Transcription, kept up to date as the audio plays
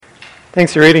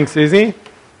Thanks for reading, Susie.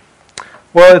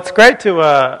 Well, it's great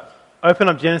to open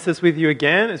up Genesis with you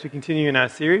again as we continue in our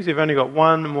series. We've only got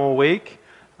one more week,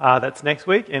 that's next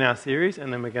week in our series,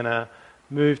 and then we're going to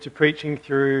move to preaching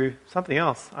through something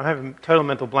else. I'm having a total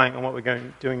mental blank on what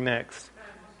we're doing next.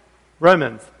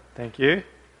 Romans, thank you.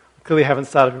 Clearly haven't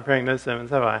started preparing those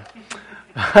sermons, have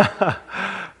I?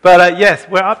 But yes,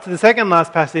 we're up to the second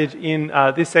last passage in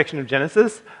this section of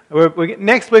Genesis.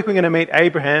 Next week we're going to meet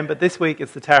Abraham, but this week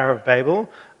it's the Tower of Babel.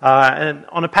 And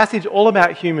on a passage all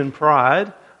about human pride,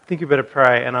 I think we better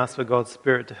pray and ask for God's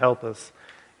Spirit to help us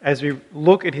as we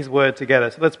look at His Word together.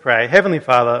 So let's pray. Heavenly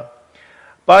Father,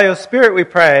 by your Spirit we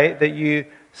pray that you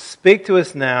speak to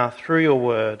us now through your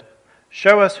Word.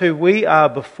 Show us who we are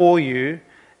before you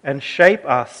and shape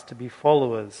us to be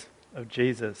followers of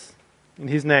Jesus. In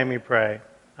His name we pray.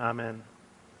 Amen.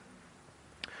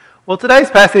 Well, today's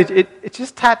passage, it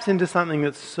just taps into something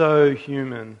that's so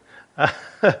human.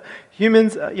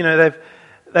 Humans,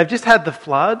 they've just had the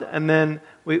flood, and then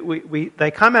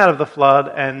they come out of the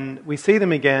flood, and we see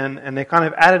them again, and they're kind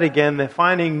of at it again. They're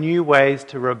finding new ways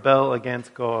to rebel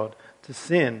against God, to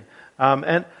sin.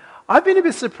 And I've been a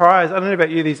bit surprised. I don't know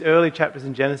about you, these early chapters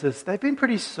in Genesis, they've been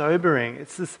pretty sobering.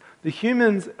 It's this, the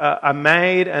humans are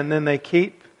made, and then they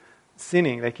keep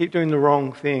sinning. They keep doing the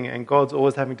wrong thing, and God's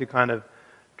always having to kind of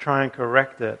try and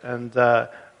correct it. And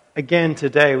again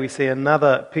today we see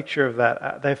another picture of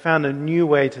that. They found a new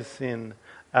way to sin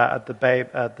at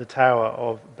the Tower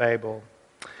of Babel.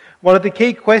 One of the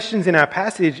key questions in our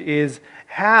passage is,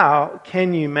 how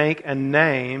can you make a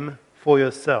name for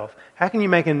yourself? How can you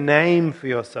make a name for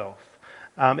yourself?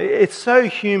 It's so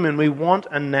human. We want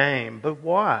a name, but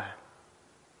why?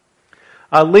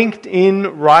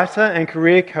 LinkedIn writer and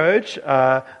career coach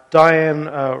Diane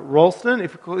Rolston.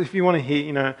 If you want to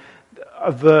hear,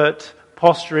 avert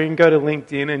posturing, go to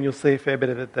LinkedIn and you'll see a fair bit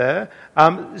of it there.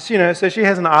 So she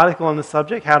has an article on the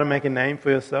subject, how to make a name for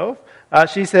yourself.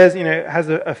 She says, has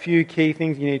a few key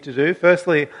things you need to do.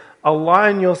 Firstly,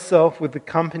 align yourself with the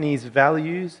company's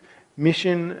values,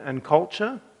 mission, and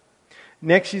culture.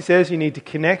 Next, she says you need to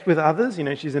connect with others.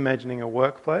 She's imagining a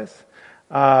workplace.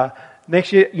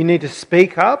 Next, you need to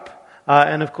speak up,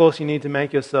 and of course, you need to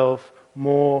make yourself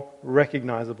more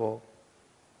recognizable.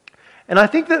 And I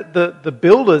think that the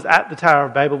builders at the Tower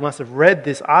of Babel must have read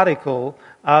this article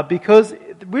because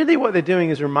really what they're doing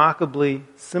is remarkably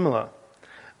similar.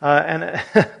 And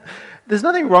there's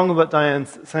nothing wrong with what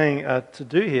Diane's saying to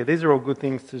do here. These are all good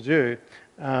things to do.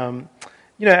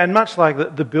 And much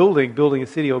like the building a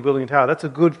city or building a tower, that's a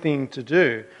good thing to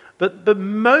do. But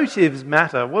motives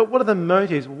matter. What are the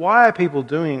motives? Why are people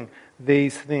doing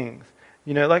these things?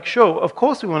 Sure, of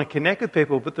course we want to connect with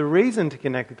people, but the reason to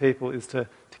connect with people is to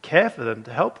care for them,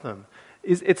 to help them.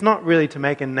 It's not really to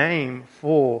make a name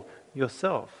for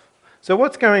yourself. So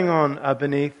what's going on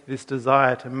beneath this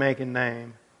desire to make a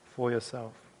name for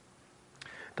yourself?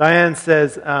 Diane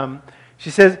says,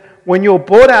 when you're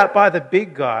bought out by the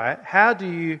big guy, how do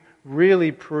you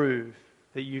really prove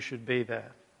that you should be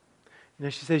there?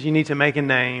 She says you need to make a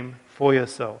name for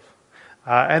yourself.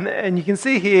 And you can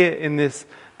see here in this,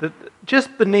 that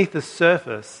just beneath the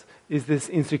surface is this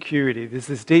insecurity. There's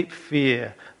this deep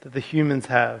fear that the humans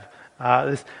have.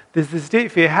 There's this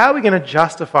deep fear. How are we going to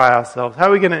justify ourselves? How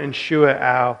are we going to ensure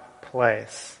our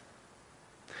place?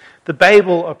 The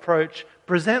Babel approach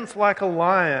presents like a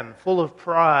lion, full of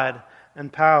pride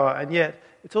and power, and yet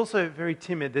it's also very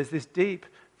timid. There's this deep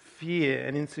fear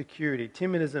and insecurity,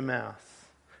 timid as a mouse,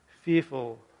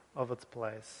 fearful of its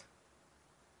place.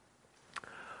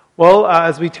 Well,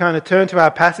 as we kind of turn to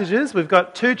our passages, we've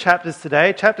got two chapters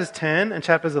today, chapters 10 and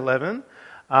chapters 11.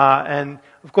 And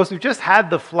of course, we've just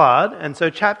had the flood, and so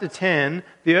chapter 10,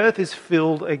 the earth is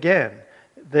filled again.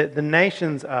 The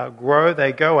nations grow,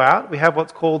 they go out. We have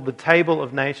what's called the Table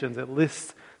of Nations. It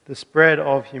lists the spread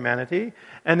of humanity.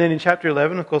 And then in chapter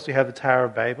 11, of course, we have the Tower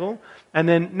of Babel. And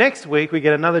then next week, we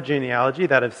get another genealogy,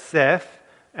 that of Seth,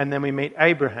 and then we meet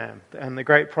Abraham, and the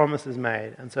great promise is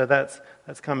made. And so that's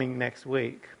coming next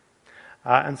week.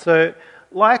 And so,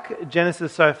 like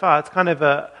Genesis so far, it's kind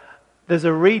of there's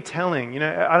a retelling.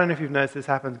 I don't know if you've noticed this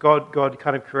happens. God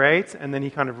kind of creates, and then He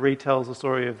kind of retells the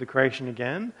story of the creation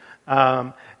again.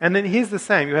 And then here's the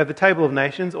same. You have the Table of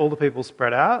Nations, all the people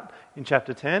spread out in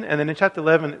chapter 10, and then in chapter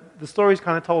 11, the story's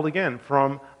kind of told again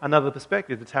from another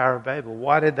perspective, the Tower of Babel.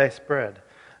 Why did they spread?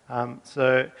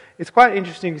 So it's quite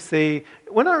interesting to see.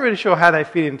 We're not really sure how they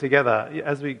fit in together.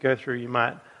 As we go through, you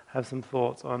might have some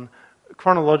thoughts on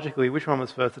chronologically which one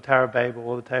was first, the Tower of Babel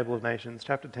or the Table of Nations,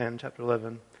 chapter 10, chapter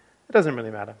 11. It doesn't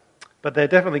really matter. But they're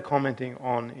definitely commenting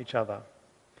on each other.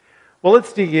 Well,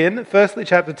 let's dig in. Firstly,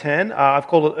 chapter 10. I've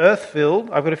called it Earth-filled.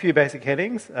 I've got a few basic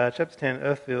headings. Chapter 10,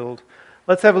 Earth-filled.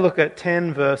 Let's have a look at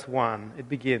 10 verse 1. It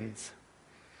begins.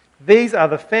 These are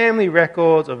the family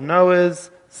records of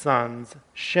Noah's sons,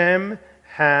 Shem,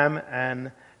 Ham,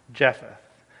 and Japheth.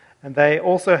 And they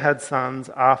also had sons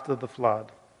after the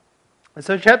flood. And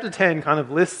so chapter 10 kind of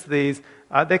lists these,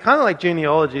 they're kind of like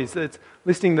genealogies. It's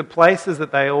listing the places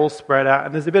that they all spread out.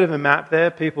 And there's a bit of a map there.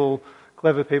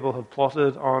 Clever people have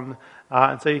plotted on,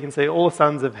 and so you can see all the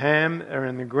sons of Ham are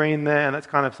in the green there, and that's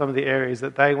kind of some of the areas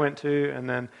that they went to. And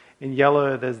then in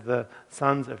yellow, there's the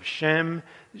sons of Shem.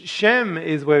 Shem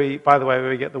is where we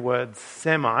get the word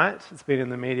Semite. It's been in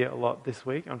the media a lot this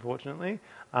week, unfortunately.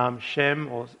 Shem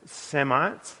or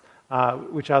Semites,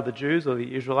 which are the Jews or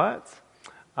the Israelites.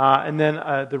 And then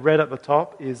the red at the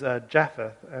top is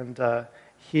Japheth and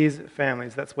his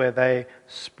families. That's where they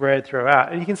spread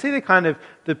throughout. And you can see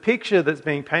the picture that's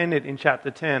being painted in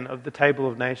chapter 10 of the Table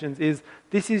of Nations is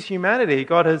this is humanity.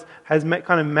 God has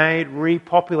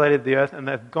repopulated the earth, and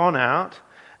they've gone out.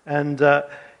 And,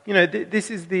 this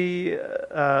is the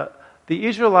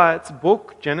Israelites'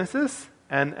 book, Genesis,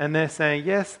 and they're saying,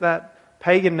 yes, that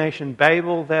pagan nation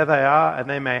Babel, there they are, and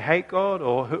they may hate God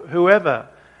or whoever.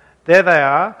 There they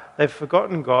are, they've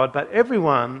forgotten God, but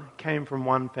everyone came from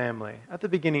one family. At the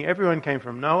beginning, everyone came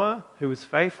from Noah, who was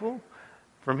faithful,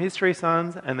 from his 3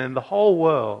 sons, and then the whole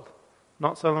world,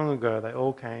 not so long ago, they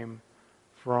all came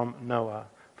from Noah,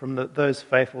 from those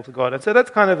faithful to God. And so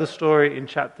that's kind of the story in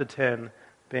chapter 10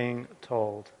 being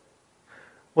told.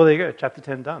 Well, there you go, chapter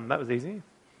 10 done. That was easy.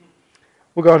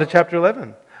 We'll go on to chapter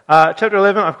 11. Chapter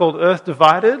 11 I've called Earth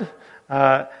Divided.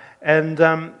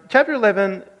 Chapter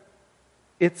 11...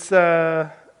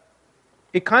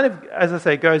 it kind of, as I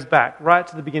say, goes back right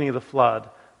to the beginning of the flood,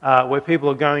 where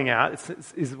people are going out.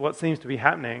 Is what seems to be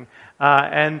happening.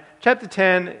 And chapter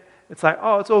 10, it's like,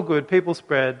 oh, it's all good. People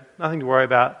spread, nothing to worry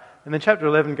about. And then chapter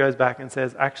 11 goes back and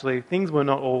says, actually, things were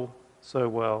not all so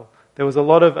well. There was a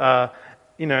lot of,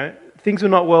 things were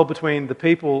not well between the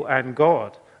people and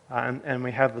God. And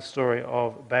we have the story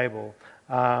of Babel.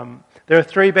 There are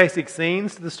 3 basic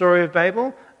scenes to the story of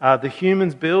Babel. The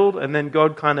humans build, and then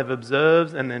God kind of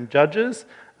observes and then judges.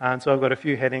 And so I've got a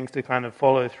few headings to kind of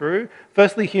follow through.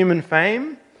 Firstly, human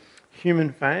fame.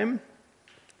 Human fame.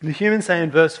 The humans say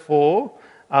in verse 4,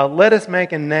 let us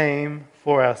make a name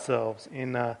for ourselves.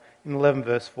 In 11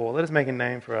 verse 4, let us make a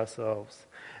name for ourselves.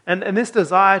 And this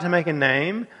desire to make a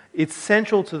name, it's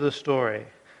central to the story.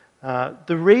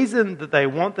 The reason that they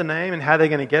want the name and how they're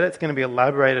going to get it is going to be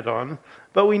elaborated on.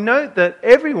 But we note that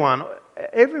everyone,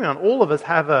 all of us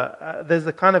there's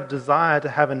a kind of desire to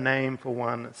have a name for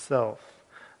oneself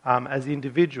as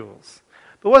individuals.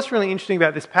 But what's really interesting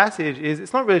about this passage is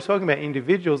it's not really talking about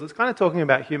individuals, it's kind of talking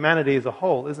about humanity as a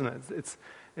whole, isn't it?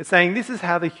 It's saying this is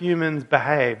how the humans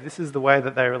behave, this is the way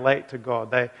that they relate to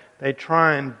God. They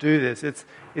try and do this. It's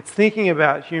thinking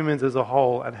about humans as a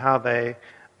whole and how they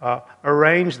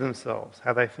arrange themselves,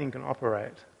 how they think and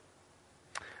operate.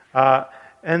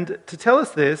 And to tell us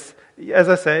this, as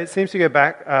I say, it seems to go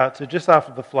back to just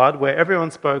after the flood, where everyone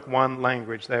spoke one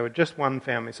language. They were just one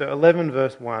family. So 11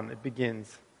 verse 1, it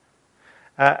begins.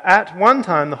 At one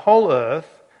time, the whole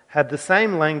earth had the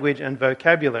same language and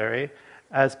vocabulary.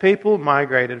 As people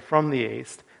migrated from the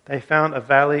east, they found a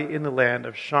valley in the land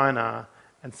of Shinar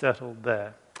and settled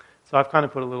there. So I've kind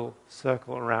of put a little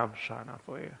circle around Shinar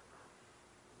for you.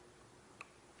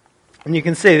 And you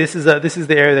can see this is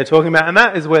the area they're talking about, and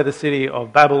that is where the city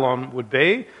of Babylon would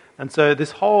be. And so this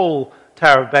whole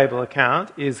Tower of Babel account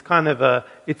is kind of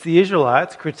it's the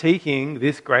Israelites critiquing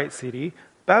this great city,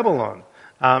 Babylon.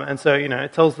 And so,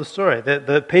 it tells the story.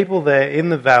 The people there in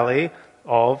the valley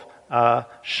of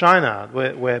Shinar,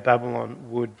 where Babylon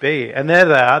would be. And there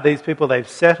they are, these people, they've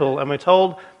settled, and we're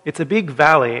told it's a big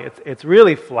valley. It's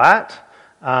really flat.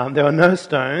 There are no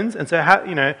stones. And so,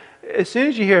 as soon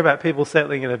as you hear about people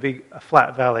settling in a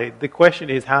flat valley, the question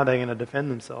is how they're going to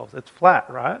defend themselves. It's flat,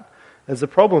 right? There's a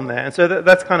problem there. And so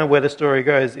that's kind of where the story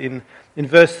goes. In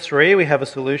verse 3, we have a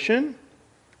solution.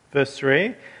 Verse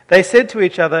 3, they said to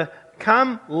each other,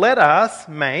 "Come, let us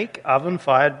make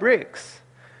oven-fired bricks."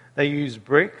 They used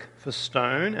brick for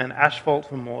stone and asphalt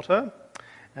for mortar.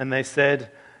 And they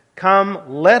said, "Come,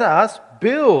 let us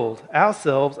build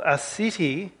ourselves a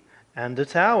city and a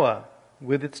tower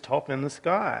with its top in the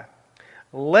sky.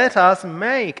 Let us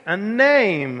make a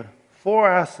name for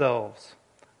ourselves.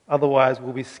 Otherwise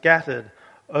we'll be scattered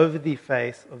over the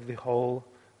face of the whole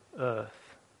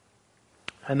earth."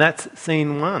 And that's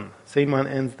scene 1. Scene 1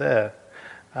 ends there.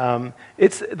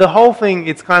 It's the whole thing.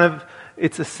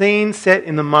 It's a scene set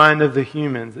in the mind of the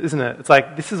humans, isn't it? It's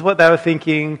like this is what they were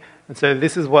thinking, and so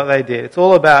this is what they did. It's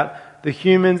all about the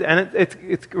humans, and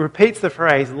it repeats the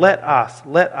phrase, let us,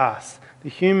 the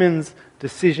humans'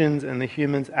 decisions and the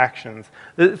humans' actions.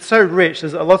 It's so rich,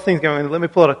 there's a lot of things going on. Let me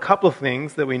pull out a couple of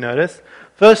things that we notice.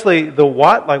 Firstly, the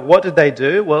what did they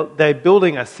do? Well, they're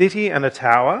building a city and a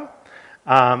tower.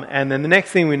 And then the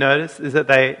next thing we notice is that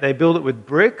they build it with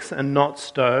bricks and not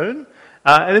stone.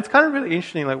 And it's kind of really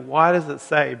interesting, like, why does it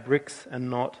say bricks and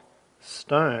not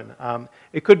stone?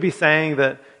 It could be saying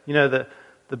that,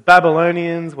 the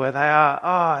Babylonians, where they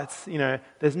are,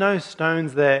 there's no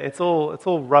stones there. It's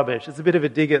all rubbish. It's a bit of a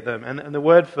dig at them. And the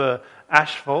word for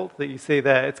asphalt that you see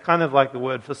there, it's kind of like the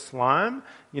word for slime.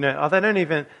 They don't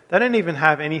even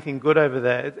have anything good over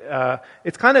there.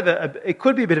 It's kind of it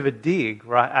could be a bit of a dig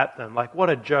right at them. Like, what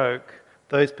a joke,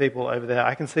 those people over there.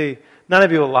 I can see none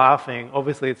of you are laughing.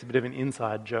 Obviously, it's a bit of an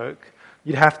inside joke.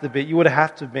 You would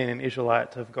have to have been an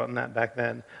Israelite to have gotten that back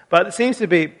then. But it seems to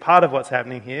be part of what's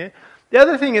happening here. The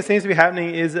other thing that seems to be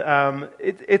happening is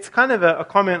it's kind of a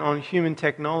comment on human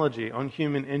technology, on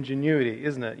human ingenuity,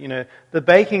 isn't it? The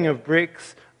baking of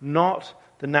bricks, not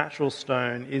the natural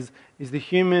stone, is the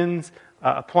humans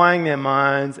applying their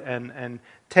minds and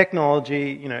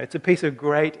technology. It's a piece of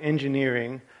great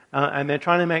engineering, and they're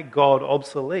trying to make God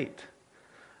obsolete.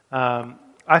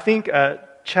 I think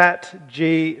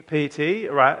ChatGPT,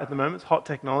 right, at the moment, it's hot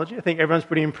technology. I think everyone's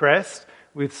pretty impressed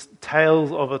with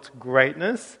tales of its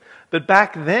greatness. But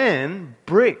back then,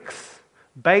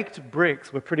 baked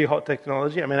bricks were pretty hot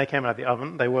technology. I mean, they came out of the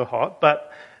oven, they were hot,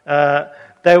 but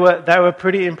they were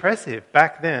pretty impressive.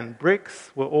 Back then,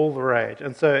 bricks were all the rage.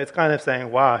 And so it's kind of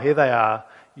saying, wow, here they are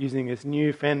using this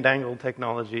new fandangled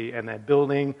technology and they're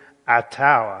building a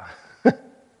tower.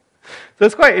 So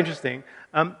it's quite interesting.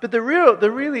 But the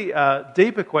really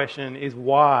deeper question is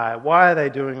why? Why are they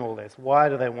doing all this? Why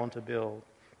do they want to build?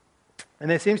 And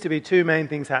there seems to be two main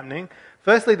things happening.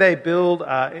 Firstly, they build,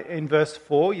 in verse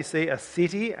 4, you see a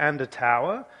city and a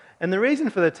tower. And the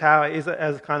reason for the tower is,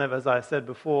 as I said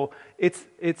before, it's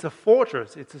a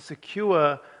fortress. It's a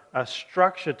secure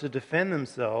structure to defend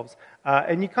themselves.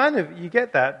 And you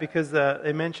get that because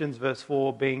it mentions verse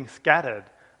 4 being scattered.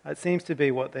 It seems to be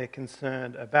what they're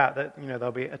concerned about, that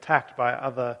they'll be attacked by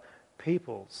other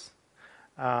peoples.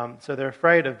 So they're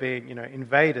afraid of being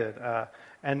invaded.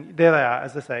 And there they are,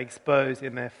 as I say, exposed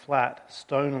in their flat,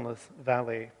 stoneless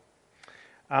valley.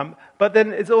 But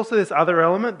then it's also this other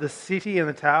element, the city and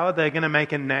the tower. They're going to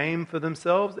make a name for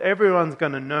themselves. Everyone's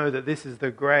going to know that this is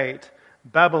the great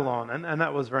Babylon. And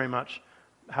that was very much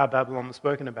how Babylon was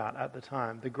spoken about at the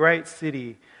time. The great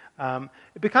city.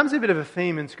 It becomes a bit of a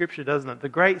theme in Scripture, doesn't it? The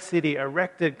great city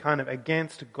erected kind of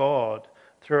against God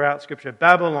throughout Scripture.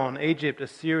 Babylon, Egypt,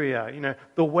 Assyria,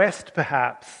 the West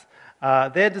perhaps.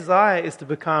 Their desire is to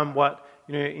become what,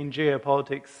 in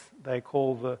geopolitics they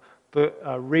call the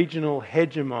regional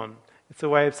hegemon. It's a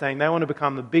way of saying they want to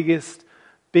become the biggest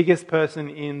person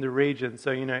in the region.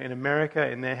 So, in America,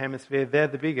 in their hemisphere, they're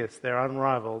the biggest. They're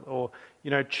unrivaled. Or,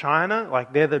 China,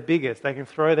 like they're the biggest. They can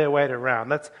throw their weight around.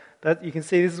 That you can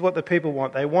see this is what the people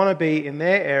want. They want to be, in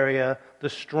their area, the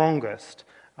strongest.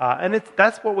 And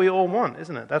that's what we all want,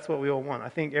 isn't it? That's what we all want. I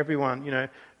think everyone,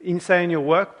 in your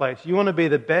workplace, you want to be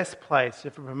the best place.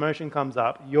 If a promotion comes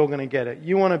up, you're going to get it.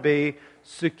 You want to be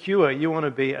secure. You want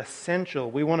to be essential.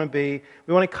 We want to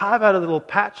carve out a little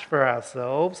patch for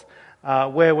ourselves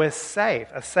where we're safe,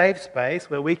 a safe space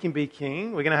where we can be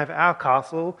king. We're going to have our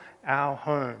castle, our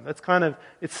home. It's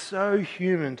so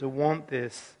human to want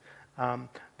this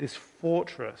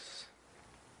fortress.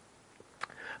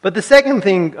 But the second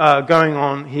thing going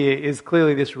on here is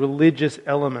clearly this religious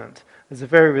element. There's a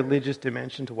very religious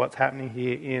dimension to what's happening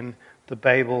here in the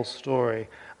Babel story.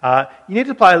 You need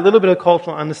to apply a little bit of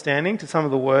cultural understanding to some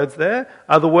of the words there.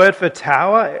 The word for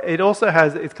tower,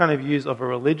 it's kind of used of a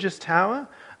religious tower.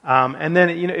 And then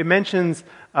it mentions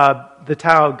the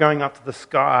tower going up to the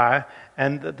sky,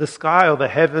 and the sky or the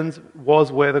heavens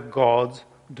was where the gods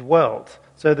dwelt.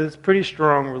 So there's pretty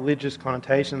strong religious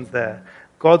connotations there.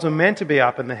 Gods were meant to be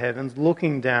up in the heavens,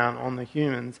 looking down on the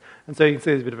humans. And so you can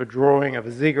see there's a bit of a drawing of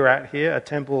a ziggurat here, a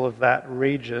temple of that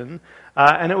region.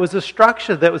 And it was a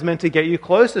structure that was meant to get you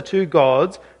closer to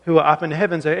gods who are up in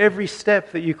heaven. So every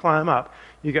step that you climb up,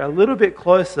 you get a little bit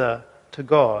closer to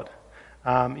God.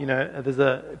 There's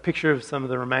a picture of some of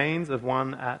the remains of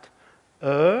one at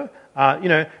Ur.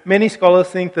 Many scholars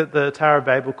think that the Tower of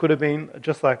Babel could have been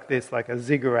just like this, like a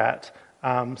ziggurat.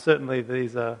 Certainly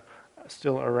these are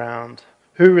still around.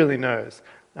 Who really knows?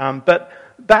 But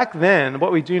back then,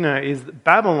 what we do know is that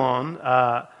Babylon,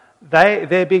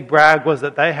 their big brag was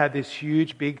that they had this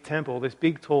huge, big temple, this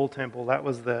big, tall temple. They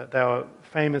were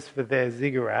famous for their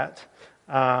ziggurat.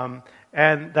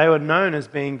 And they were known as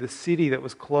being the city that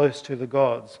was close to the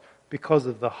gods. because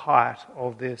of the height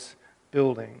of this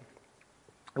building.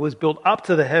 It was built up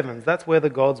to the heavens. That's where the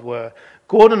gods were.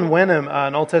 Gordon Wenham,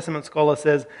 an Old Testament scholar,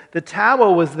 says the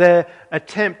tower was their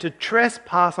attempt to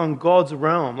trespass on God's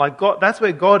realm. Like God, that's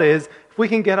where God is. If we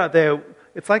can get up there,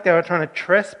 it's like they were trying to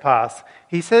trespass.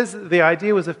 He says the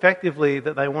idea was effectively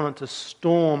that they wanted to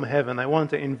storm heaven. They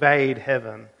wanted to invade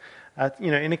heaven.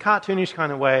 In a cartoonish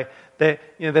kind of way, they're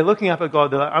looking up at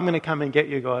God. They're like, "I'm going to come and get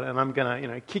you, God, and I'm going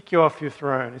to kick you off your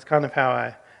throne." It's kind of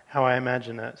how I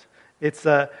imagine it. It's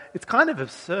kind of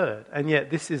absurd, and yet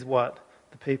this is what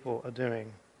the people are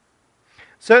doing.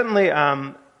 Certainly,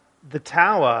 the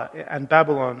tower and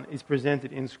Babylon is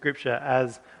presented in Scripture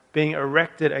as being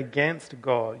erected against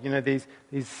God.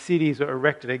 These cities were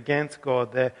erected against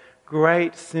God. They're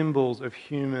great symbols of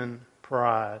human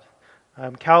pride.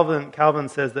 Calvin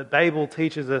says that Babel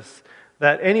teaches us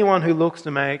that anyone who looks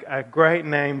to make a great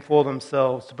name for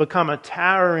themselves, to become a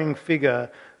towering figure,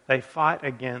 they fight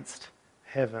against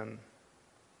heaven.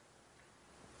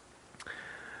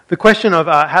 The question of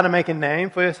how to make a name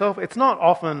for yourself, it's not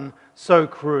often so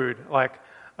crude. Like,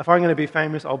 if I'm going to be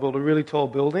famous, I'll build a really tall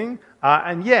building.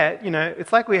 And yet,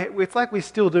 it's like we're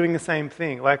still doing the same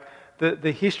thing. Like,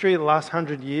 the history of the last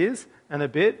 100 years and a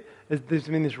bit, there's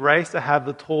been this race to have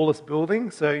the tallest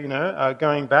building. So,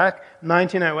 going back,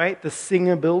 1908, the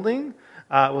Singer Building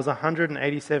was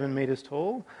 187 meters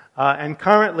tall. And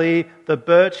currently, the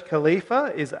Burj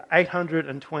Khalifa is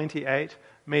 828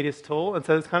 meters tall. And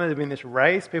so there's kind of been this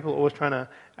race. People are always trying to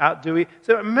outdo it.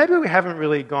 So maybe we haven't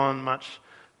really gone much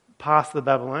past the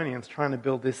Babylonians trying to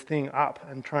build this thing up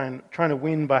and trying to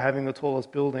win by having the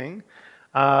tallest building.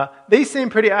 These seem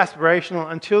pretty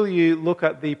aspirational until you look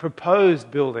at the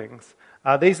proposed buildings.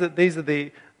 These are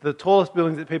the tallest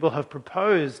buildings that people have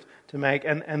proposed to make,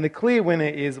 and the clear winner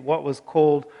is what was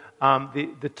called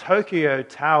the Tokyo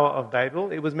Tower of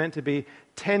Babel. It was meant to be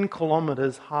 10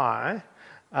 kilometers high,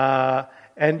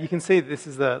 and you can see this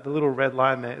is the little red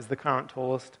line there is the current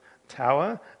tallest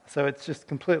tower. So it's just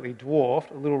completely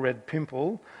dwarfed, a little red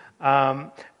pimple.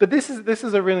 But this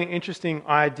is a really interesting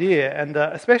idea, and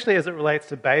especially as it relates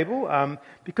to Babel,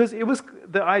 because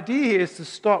the idea here is to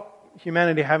stop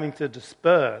humanity having to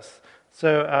disperse.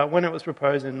 So when it was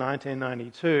proposed in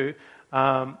 1992,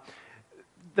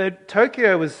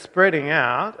 Tokyo was spreading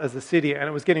out as a city, and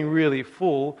it was getting really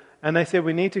full. And they said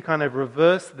we need to kind of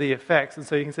reverse the effects. And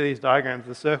so you can see these diagrams,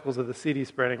 the circles of the city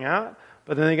spreading out.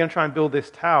 But then they're going to try and build this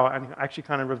tower and actually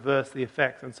kind of reverse the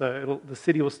effects. And so the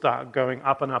city will start going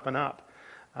up and up and up.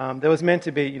 There was meant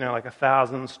to be, like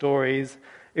 1,000 stories.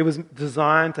 It was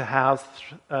designed to house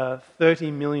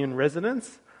 30 million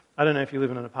residents. I don't know if you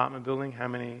live in an apartment building, how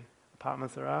many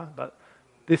apartments there are. But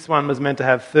this one was meant to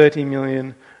have 30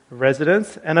 million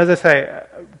residents. And as I say,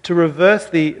 to reverse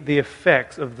the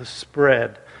effects of the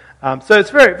spread. So it's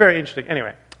very, very interesting.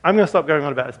 Anyway, I'm going to stop going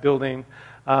on about this building.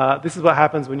 This is what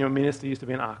happens when your minister used to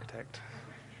be an architect.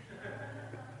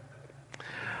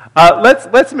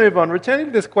 Let's move on. Returning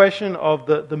to this question of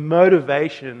the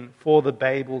motivation for the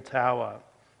Babel Tower.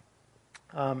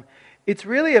 It's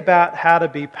really about how to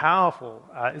be powerful,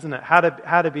 isn't it? How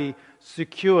to be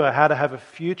secure, how to have a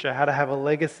future, how to have a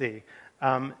legacy,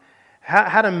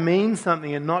 how to mean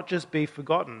something and not just be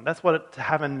forgotten. That's what to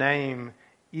have a name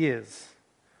is.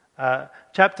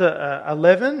 Chapter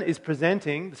 11 is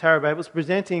presenting, the Tower of Babel is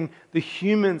presenting the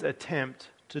human's attempt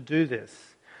to do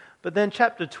this. But then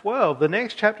chapter 12, the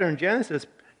next chapter in Genesis,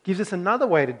 gives us another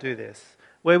way to do this,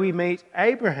 where we meet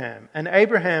Abraham. And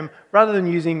Abraham, rather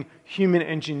than using human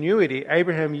ingenuity,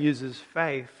 Abraham uses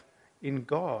faith in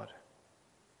God.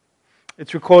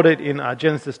 It's recorded in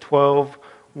Genesis 12,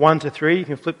 1-3. You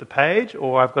can flip the page,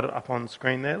 or I've got it up on the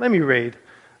screen there. Let me read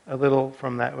a little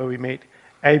from that, where we meet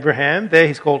Abraham. There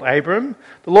he's called Abram.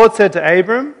 The Lord said to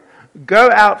Abram,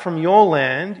 "Go out from your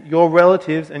land, your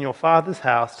relatives and your father's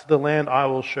house to the land I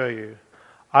will show you.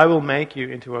 I will make you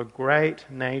into a great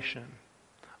nation.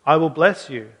 I will bless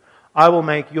you. I will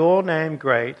make your name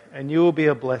great, and you will be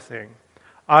a blessing.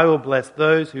 I will bless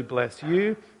those who bless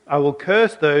you. I will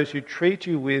curse those who treat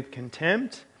you with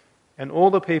contempt, and all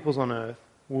the peoples on earth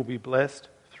will be blessed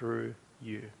through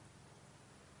you."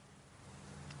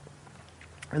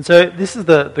 And so this is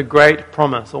the great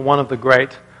promise, or one of the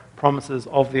great promises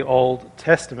of the Old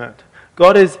Testament.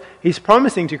 He's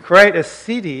promising to create a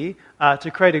city,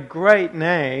 to create a great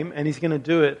name, and he's going to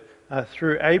do it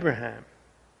through Abraham.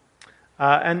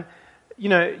 And you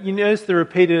notice the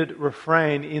repeated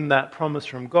refrain in that promise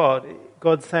from God.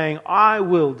 God saying, "I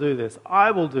will do this,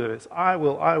 I will do this, I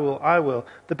will, I will, I will."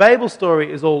 The Babel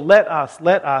story is all let us,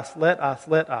 let us, let us,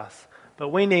 let us. But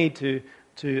we need to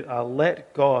to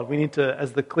let God. We need to,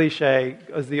 as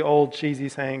the old cheesy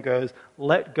saying goes,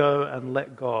 let go and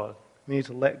let God. We need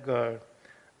to let go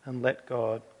and let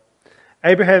God.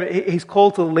 Abraham, he's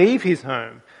called to leave his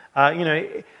home.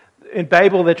 In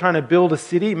Babel, they're trying to build a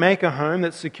city, make a home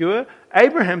that's secure.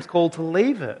 Abraham's called to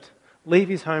leave it, leave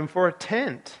his home for a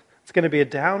tent. It's going to be a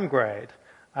downgrade.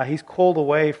 He's called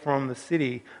away from the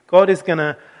city. God is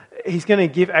He's going to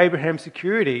give Abraham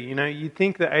security. You'd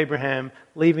think that Abraham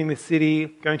leaving the city,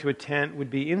 going to a tent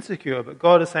would be insecure, but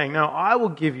God is saying, no, I will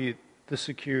give you the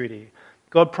security.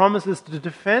 God promises to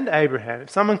defend Abraham. If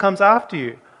someone comes after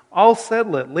you, I'll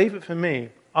settle it. Leave it for me.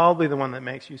 I'll be the one that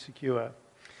makes you secure.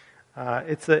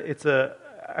 It's a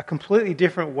completely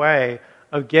different way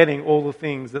of getting all the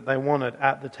things that they wanted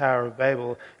at the Tower of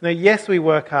Babel. Yes, we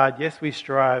work hard. Yes, we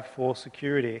strive for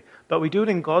security, but we do it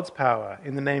in God's power,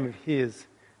 in the name of His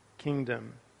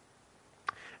kingdom.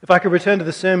 If I could return to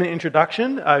the sermon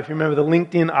introduction, if you remember the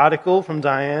LinkedIn article from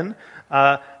Diane,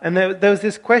 and there was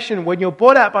this question, when you're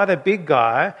bought out by the big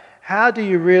guy, how do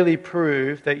you really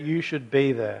prove that you should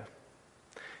be there?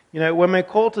 When we're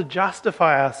called to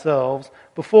justify ourselves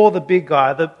before the big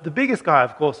guy, the biggest guy,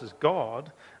 of course, is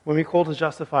God. When we're called to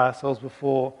justify ourselves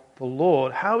before the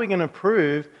Lord, how are we going to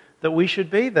prove that we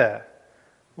should be there?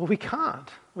 Well, we can't.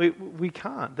 We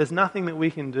can't. There's nothing that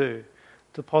we can do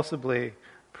to possibly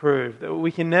prove that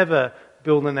we can never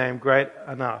build a name great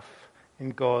enough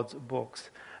in God's books.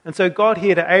 And so God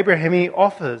here to Abraham, He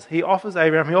offers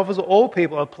all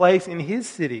people a place in His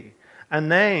city, a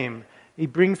name. He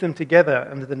brings them together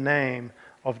under the name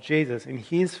of Jesus in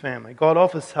His family. God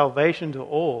offers salvation to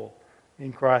all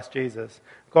in Christ Jesus.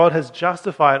 God has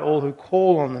justified all who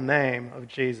call on the name of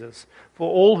Jesus. For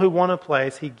all who want a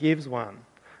place, He gives one.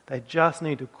 They just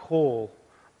need to call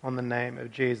on the name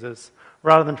of Jesus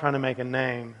rather than trying to make a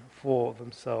name for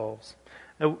themselves.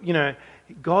 Now,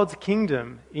 God's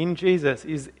kingdom in Jesus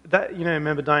is that,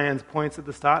 remember Diane's points at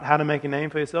the start, how to make a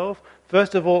name for yourself?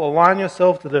 First of all, align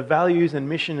yourself to the values and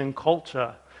mission and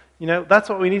culture. That's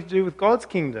what we need to do with God's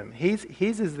kingdom. His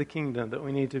is the kingdom that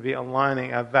we need to be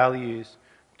aligning our values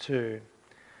to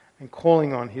and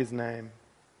calling on His name.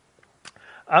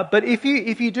 But if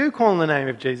you do call on the name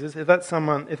of Jesus, if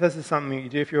this is something you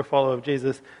do, if you're a follower of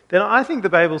Jesus, then I think the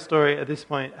Babel story at this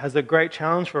point has a great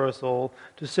challenge for us all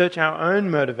to search our own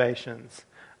motivations.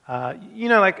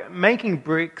 Like making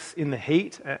bricks in the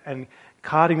heat and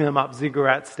carting them up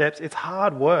ziggurat steps, it's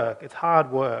hard work.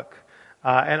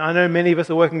 And I know many of us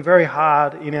are working very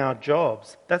hard in our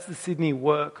jobs. That's the Sydney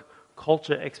work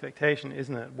culture expectation,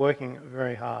 isn't it? Working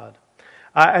very hard.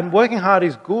 And working hard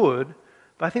is good,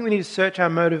 but I think we need to search our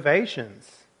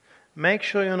motivations. Make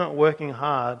sure you're not working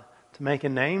hard to make a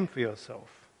name for yourself.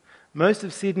 Most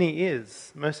of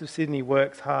Sydney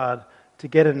works hard to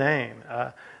get a name.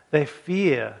 They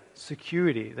fear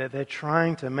security. They're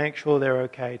trying to make sure they're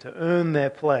okay, to earn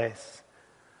their place.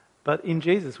 But in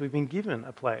Jesus, we've been given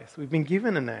a place. We've been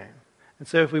given a name. And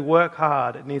so if we work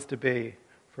hard, it needs to be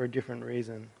for a different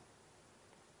reason.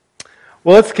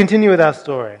 Well, let's continue with our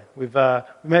story. We've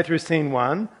made through scene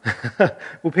 1.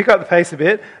 We'll pick up the pace a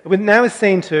bit. Now with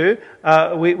scene 2,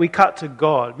 we cut to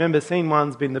God. Remember, scene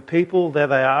 1's been the people, there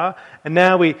they are. And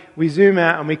now we zoom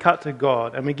out and we cut to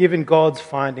God. And we're given God's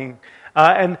finding.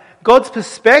 And God's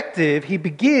perspective, He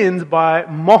begins by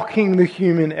mocking the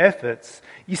human efforts.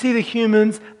 You see, the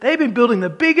humans, they've been building the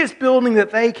biggest building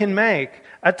that they can make.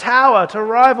 A tower to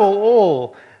rival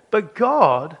all. But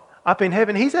God, up in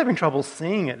heaven, He's having trouble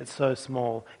seeing it. It's so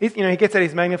small. He gets out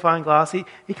his magnifying glass. He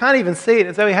can't even see it.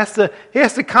 And so he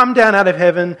has to come down out of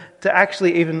heaven to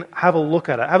actually even have a look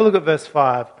at it. Have a look at verse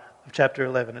 5 of chapter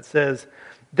 11. It says,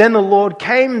 "Then the Lord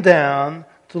came down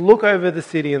to look over the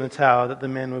city and the tower that the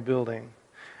men were building."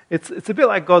 It's a bit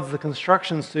like God's the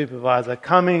construction supervisor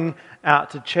coming out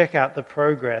to check out the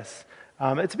progress.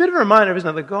 It's a bit of a reminder, isn't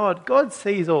it, that God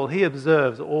sees all. He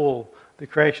observes all the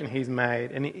creation He's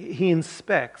made, and He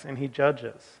inspects and He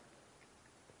judges.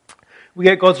 We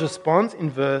get God's response in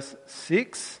verse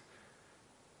 6.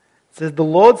 It says, "The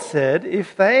Lord said,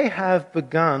 if they have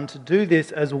begun to do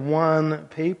this as one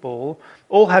people,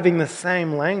 all having the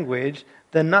same language,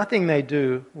 then nothing they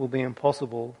do will be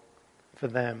impossible for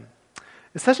them."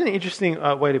 It's such an interesting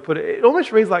way to put it. It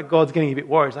almost reads like God's getting a bit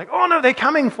worried. It's like, oh no, they're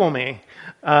coming for me.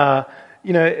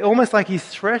 Almost like He's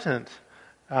threatened.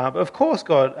 But of course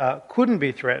God couldn't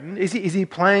be threatened. Is he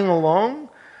playing along?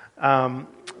 No,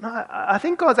 I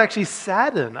think God's actually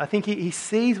saddened. I think he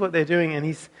sees what they're doing and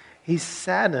he's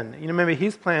saddened. Remember,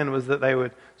 His plan was that they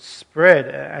would spread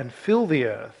and fill the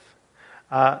earth.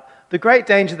 The great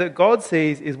danger that God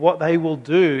sees is what they will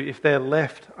do if they're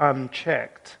left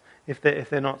unchecked, if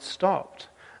they're not stopped.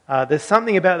 There's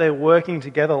something about their working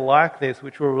together like this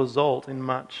which will result in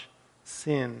much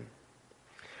sin.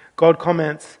 God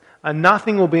comments,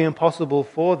 nothing will be impossible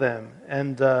for them.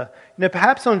 And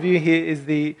perhaps on view here is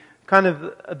the kind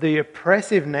of the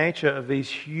oppressive nature of these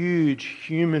huge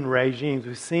human regimes.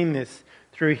 We've seen this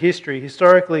through history.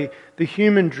 Historically, the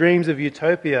human dreams of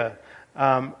utopia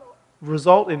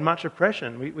result in much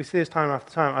oppression. We see this time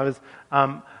after time. I was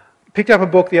picked up a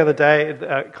book the other day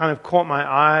that kind of caught my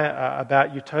eye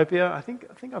about utopia. I think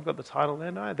I've got the title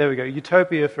there now. There we go.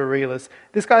 Utopia for Realists.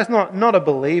 This guy's not a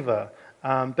believer,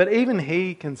 but even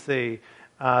he can see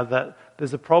that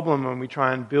there's a problem when we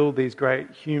try and build these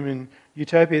great human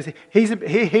utopias.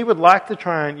 He would like to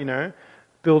try and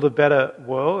build a better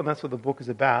world, and that's what the book is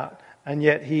about. And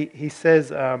yet he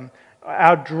says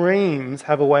our dreams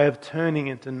have a way of turning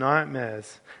into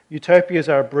nightmares. Utopias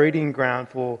are a breeding ground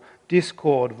for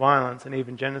discord, violence, and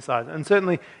even genocide. And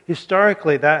certainly,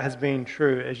 historically, that has been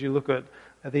true as you look at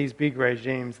these big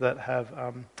regimes that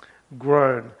have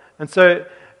grown. And so,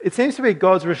 it seems to be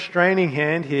God's restraining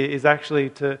hand here is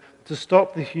actually to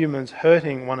stop the humans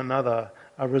hurting one another,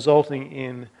 resulting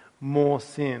in more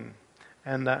sin.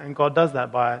 And God does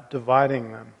that by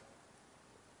dividing them.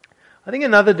 I think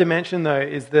another dimension, though,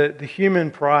 is the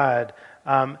human pride.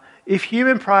 If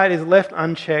human pride is left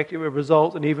unchecked, it will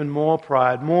result in even more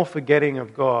pride, more forgetting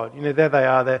of God. There they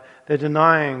are, they're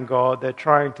denying God, they're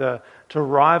trying to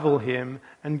rival Him,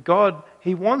 and God,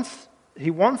 He wants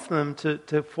them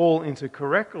to fall into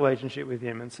correct relationship with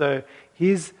Him, and so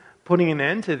His putting an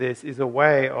end to this is a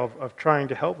way of trying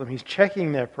to help them. He's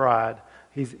checking their pride,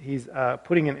 He's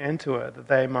putting an end to it, that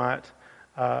they might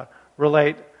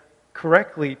relate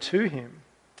correctly to Him.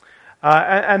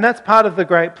 And that's part of the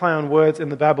great play on words in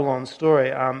the Babylon story.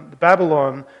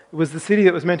 Babylon was the city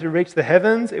that was meant to reach the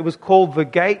heavens. It was called the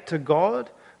gate to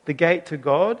God, the gate to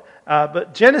God.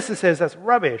 But Genesis says that's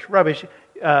rubbish.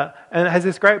 And it has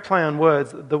this great play on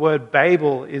words. The word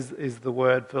Babel is the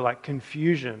word for like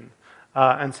confusion.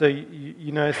 And so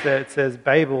you notice that it says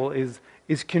Babel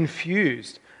is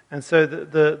confused. And so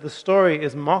the story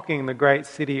is mocking the great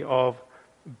city of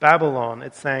Babylon.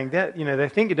 It's saying that they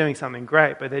think you're doing something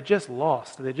great, but they're just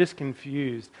lost. They're just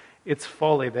confused. It's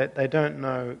folly. That they don't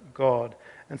know God,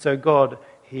 and so God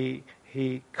he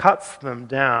cuts them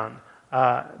down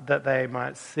that they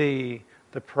might see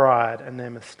the pride and their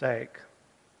mistake.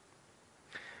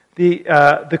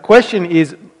 The question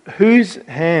is, whose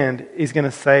hand is going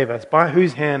to save us? By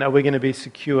whose hand are we going to be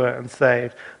secure and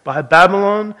saved? By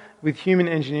Babylon with human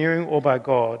engineering, or by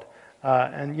God?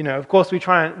 And of course, we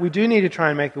do need to try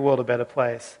and make the world a better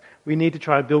place. We need to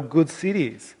try and build good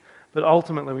cities, but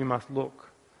ultimately we must look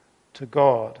to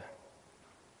God.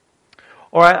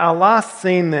 All right, our last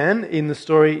scene then in the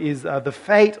story is the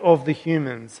fate of the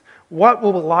humans. What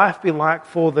will life be like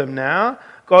for them now?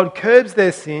 God curbs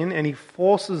their sin and He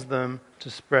forces them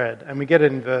to spread. And we get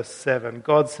it in verse 7.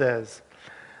 God says,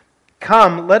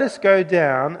 "Come, let us go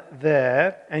down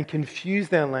there and confuse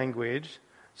their language,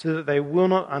 so that they will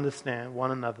not understand one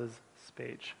another's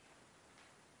speech."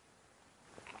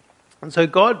 And so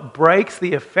God breaks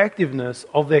the effectiveness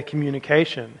of their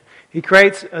communication. He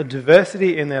creates a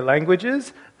diversity in their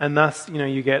languages, and thus,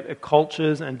 you get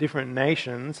cultures and different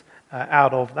nations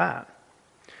out of that.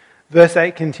 Verse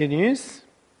 8 continues,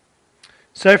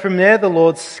 "So from there the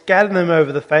Lord scattered them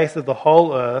over the face of the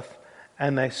whole earth,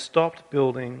 and they stopped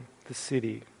building the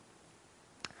city."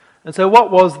 And so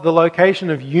what was the location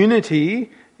of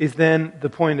unity is then the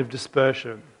point of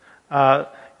dispersion.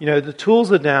 The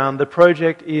tools are down, the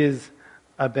project is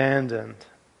abandoned.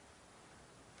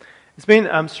 It's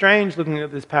been strange looking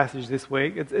at this passage this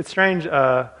week. It's strange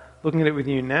looking at it with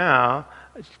you now,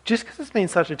 just because it's been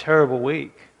such a terrible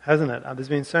week, hasn't it? There's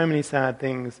been so many sad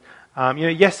things.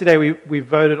 Yesterday we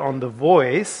voted on The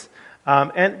Voice,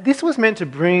 and this was meant to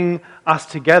bring us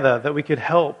together, that we could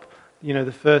help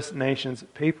the First Nations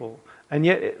people. And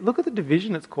yet, look at the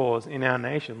division it's caused in our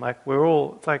nation.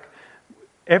 It's like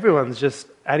everyone's just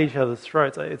at each other's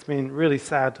throats. It's been really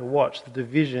sad to watch the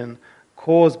division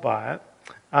caused by it.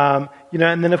 And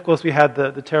then of course we had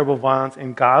the terrible violence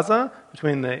in Gaza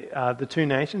between the two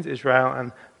nations, Israel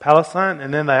and Palestine,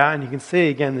 and then and you can see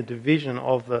again the division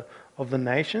of the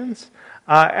nations.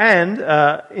 And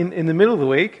in the middle of the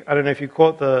week, I don't know if you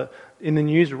caught in the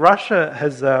news, Russia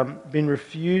has been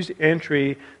refused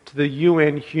entry to the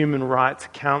UN Human Rights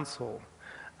Council.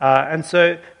 And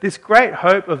so this great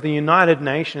hope of the United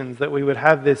Nations, that we would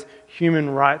have this Human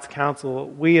Rights Council,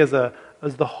 we as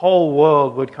the whole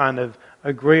world would kind of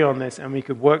agree on this and we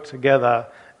could work together,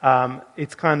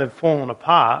 it's kind of fallen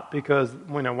apart because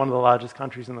one of the largest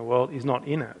countries in the world is not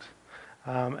in it.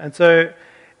 And so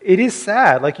it is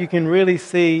sad. Like, you can really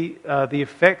see the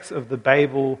effects of the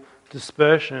Babel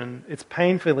dispersion. It's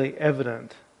painfully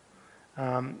evident.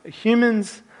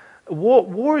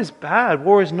 War is bad.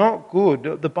 War is not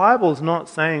good. The Bible is not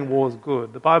saying war is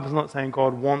good. The Bible is not saying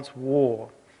God wants war.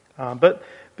 But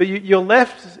you're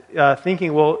left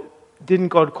thinking, well, didn't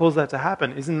God cause that to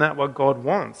happen? Isn't that what God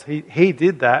wants? He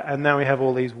did that, and now we have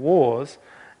all these wars.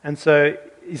 And so,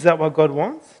 is that what God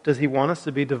wants? Does he want us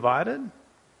to be divided?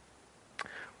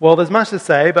 Well, there's much to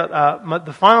say, but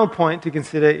the final point to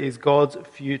consider is God's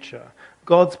future,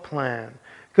 God's plan.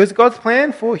 Because God's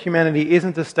plan for humanity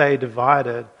isn't to stay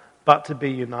divided, but to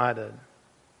be united.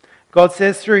 God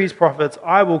says through his prophets,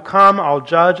 I will come, I'll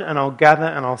judge, and I'll gather,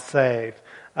 and I'll save.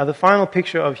 The final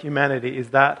picture of humanity is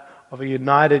that of a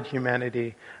united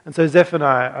humanity. And so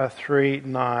Zephaniah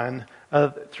 3:9,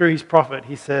 through his prophet,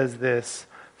 he says this,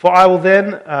 For I will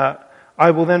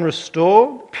then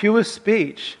restore pure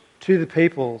speech to the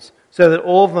peoples, so that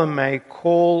all of them may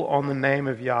call on the name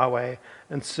of Yahweh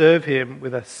and serve him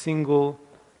with a single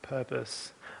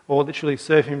purpose, or literally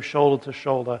serve him shoulder to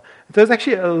shoulder. And so there's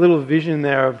actually a little vision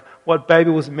there of what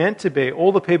Babel was meant to be,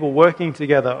 all the people working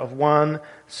together of one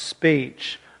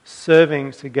speech,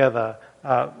 serving together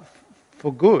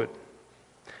for good.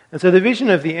 And so the vision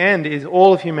of the end is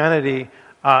all of humanity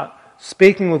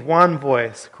speaking with one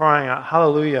voice, crying out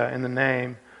hallelujah in the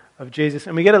name of Jesus.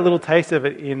 And we get a little taste of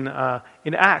it in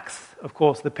Acts, of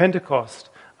course, the Pentecost.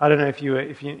 I don't know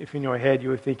if in your head you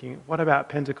were thinking, what about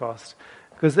Pentecost?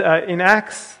 Because in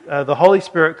Acts, the Holy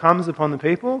Spirit comes upon the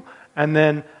people, and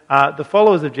then the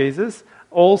followers of Jesus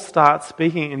all start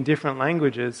speaking in different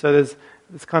languages. So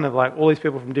it's kind of like all these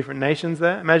people from different nations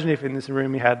there. Imagine if in this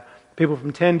room we had people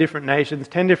from 10 different nations,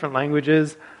 10 different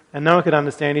languages, and no one could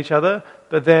understand each other.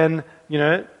 But then,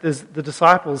 there's the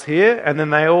disciples here, and then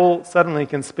they all suddenly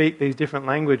can speak these different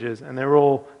languages, and they're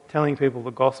all telling people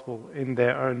the gospel in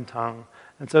their own tongue.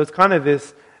 And so it's kind of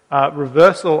this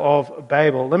reversal of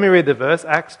Babel. Let me read the verse.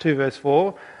 Acts 2 verse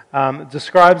 4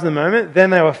 describes the moment. Then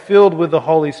they were filled with the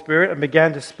Holy Spirit and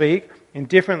began to speak in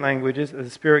different languages as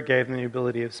the Spirit gave them the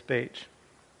ability of speech.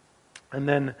 And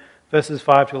then verses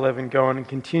 5 to 11 go on and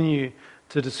continue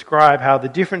to describe how the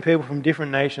different people from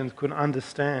different nations could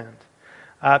understand.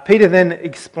 Peter then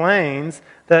explains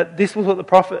that this was what the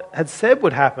prophet had said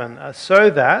would happen, so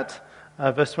that,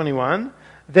 verse 21,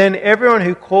 then everyone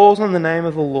who calls on the name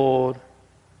of the Lord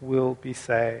will be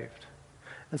saved.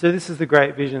 And so this is the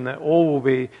great vision that all will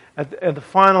be, at the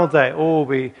final day, all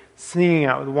will be singing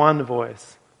out with one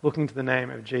voice, looking to the name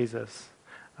of Jesus.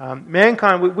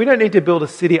 Mankind, we don't need to build a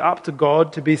city up to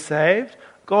God to be saved.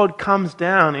 God comes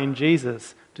down in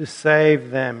Jesus to save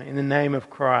them in the name of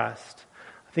Christ.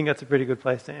 I think that's a pretty good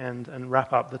place to end and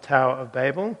wrap up the Tower of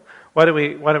Babel. Why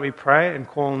don't we pray and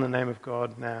call on the name of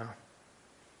God now?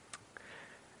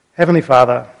 Heavenly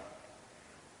Father,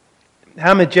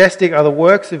 how majestic are the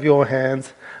works of your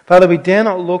hands. Father, we dare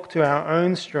not look to our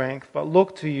own strength, but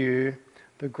look to you,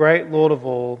 the great Lord of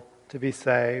all, to be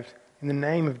saved in the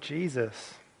name of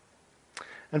Jesus.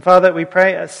 And Father, we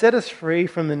pray, set us free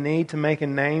from the need to make a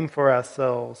name for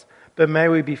ourselves, but may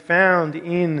we be found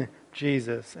in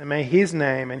Jesus, and may his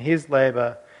name and his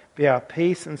labour be our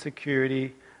peace and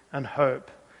security and hope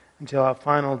until our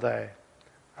final day.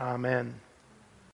 Amen.